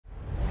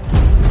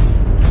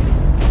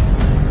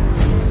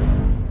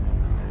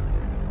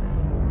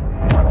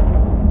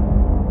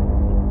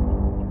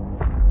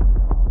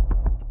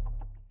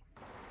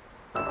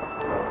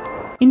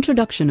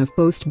Introduction of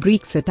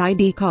post-Brexit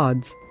ID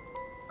cards.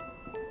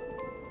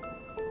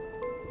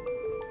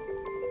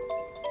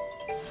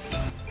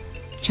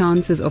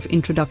 Chances of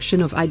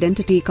introduction of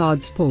identity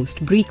cards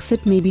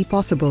post-Brexit may be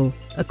possible,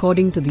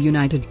 according to the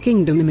United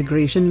Kingdom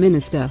Immigration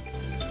Minister.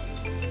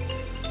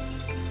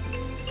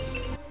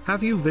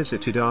 Have you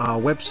visited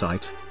our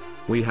website?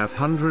 We have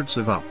hundreds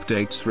of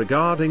updates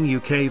regarding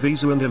UK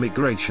visa and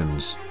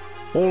immigrations.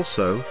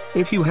 Also,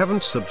 if you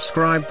haven't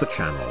subscribed the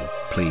channel,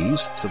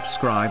 please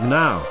subscribe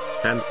now,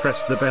 and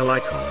press the bell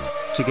icon,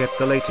 to get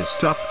the latest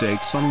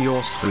updates on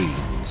your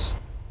screens.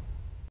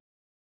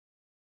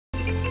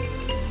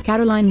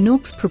 Caroline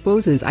Noakes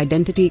proposes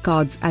identity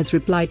cards as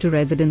reply to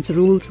residence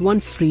rules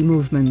once free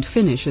movement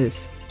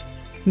finishes.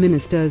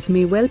 Ministers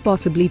may well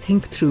possibly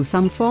think through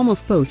some form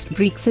of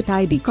post-Brexit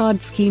ID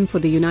card scheme for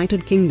the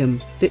United Kingdom,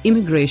 the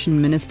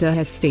Immigration Minister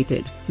has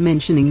stated,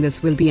 mentioning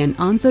this will be an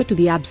answer to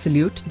the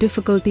absolute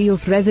difficulty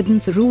of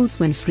residence rules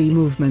when free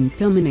movement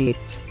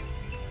terminates.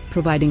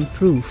 Providing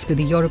proof to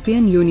the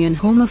European Union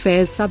Home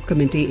Affairs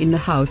Subcommittee in the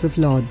House of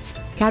Lords,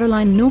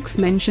 Caroline Noakes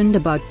mentioned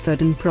about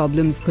certain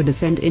problems could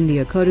ascend in the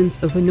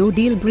occurrence of a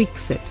no-deal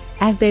Brexit,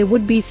 as there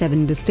would be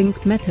 7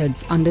 distinct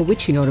methods under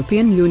which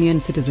European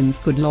Union citizens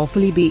could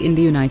lawfully be in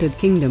the United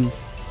Kingdom.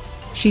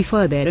 She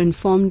further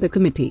informed the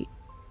committee,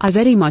 "I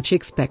very much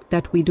expect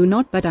that we do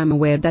not, but I'm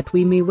aware that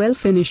we may well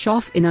finish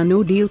off in a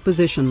no-deal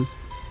position."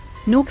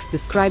 Noakes,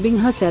 describing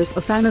herself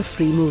a fan of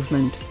free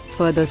movement,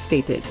 further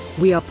stated,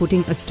 "We are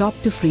putting a stop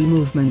to free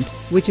movement,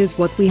 which is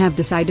what we have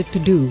decided to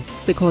do,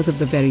 because of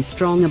the very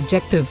strong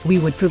objective we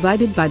were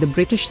provided by the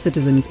British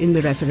citizens in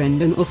the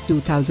referendum of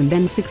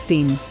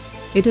 2016.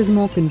 It is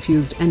more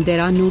confused and there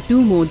are no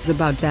two modes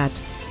about that."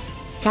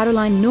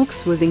 Caroline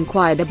Noakes was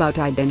inquired about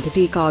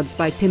identity cards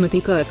by Timothy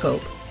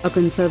Kirkhope, a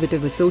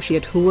Conservative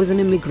associate who was an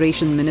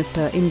immigration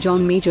minister in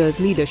John Major's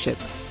leadership.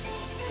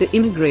 The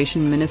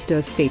Immigration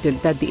Minister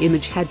stated that the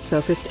image had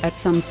surfaced at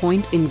some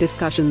point in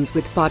discussions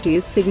with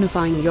parties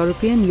signifying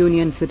European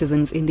Union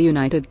citizens in the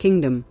United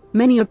Kingdom,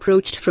 many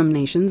approached from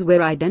nations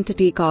where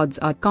identity cards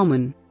are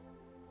common.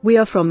 "We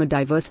are from a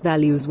diverse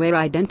values where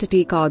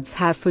identity cards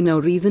have for no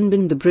reason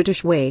been the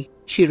British way,"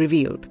 she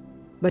revealed.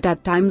 "But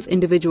at times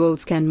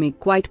individuals can make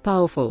quite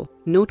powerful,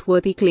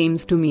 noteworthy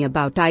claims to me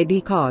about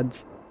ID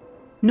cards."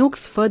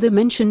 Noakes further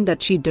mentioned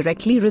that she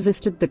directly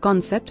resisted the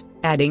concept,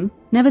 adding,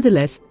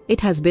 "Nevertheless,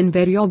 it has been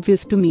very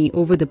obvious to me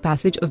over the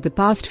passage of the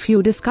past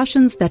few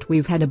discussions that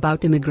we've had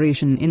about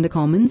immigration in the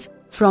Commons,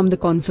 from the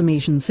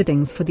confirmation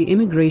sittings for the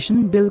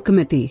Immigration Bill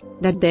Committee,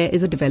 that there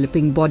is a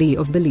developing body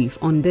of belief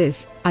on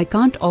this. I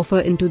can't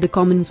offer into the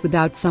Commons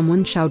without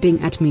someone shouting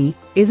at me,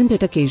 'Isn't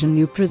it occasion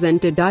you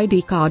presented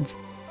ID cards?'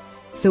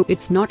 So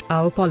it's not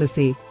our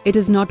policy, it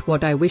is not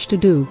what I wish to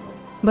do.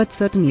 But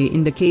certainly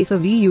in the case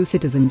of EU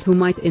citizens who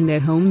might in their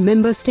home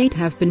member state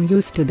have been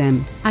used to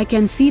them, I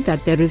can see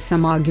that there is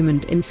some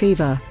argument in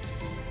favor."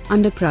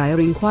 Under prior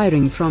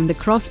inquiring from the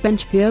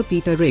crossbench peer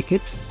Peter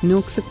Ricketts,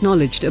 Noakes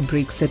acknowledged a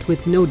Brexit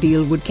with no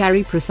deal would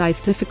carry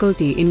precise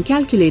difficulty in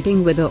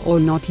calculating whether or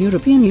not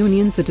European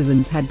Union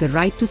citizens had the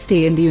right to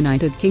stay in the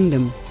United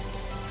Kingdom.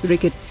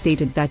 Ricketts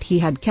stated that he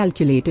had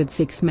calculated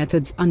 6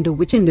 methods under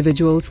which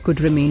individuals could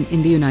remain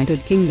in the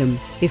United Kingdom,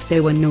 if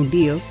there were no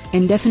deal: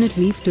 indefinite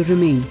leave to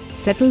remain,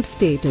 settled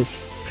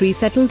status,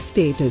 pre-settled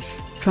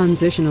status,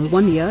 transitional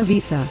 1-year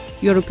visa,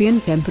 European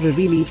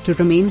temporary leave to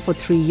remain for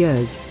 3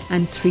 years,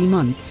 and 3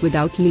 months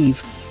without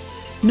leave.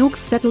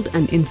 Noakes settled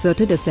and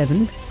inserted a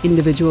 7th,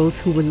 individuals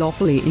who were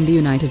lawfully in the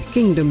United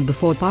Kingdom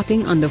before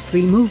parting under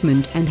free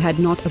movement and had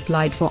not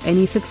applied for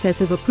any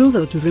successive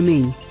approval to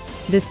remain.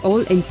 This all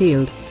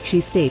entailed,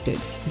 she stated,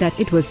 that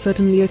it was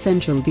certainly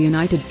essential the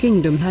United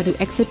Kingdom had to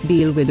exit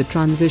deal with the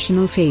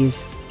transitional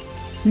phase.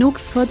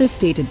 Noakes further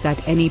stated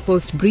that any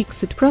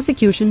post-Brexit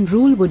prosecution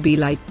rule would be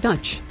light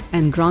touch,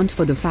 and grant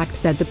for the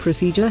fact that the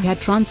procedure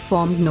had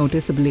transformed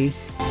noticeably.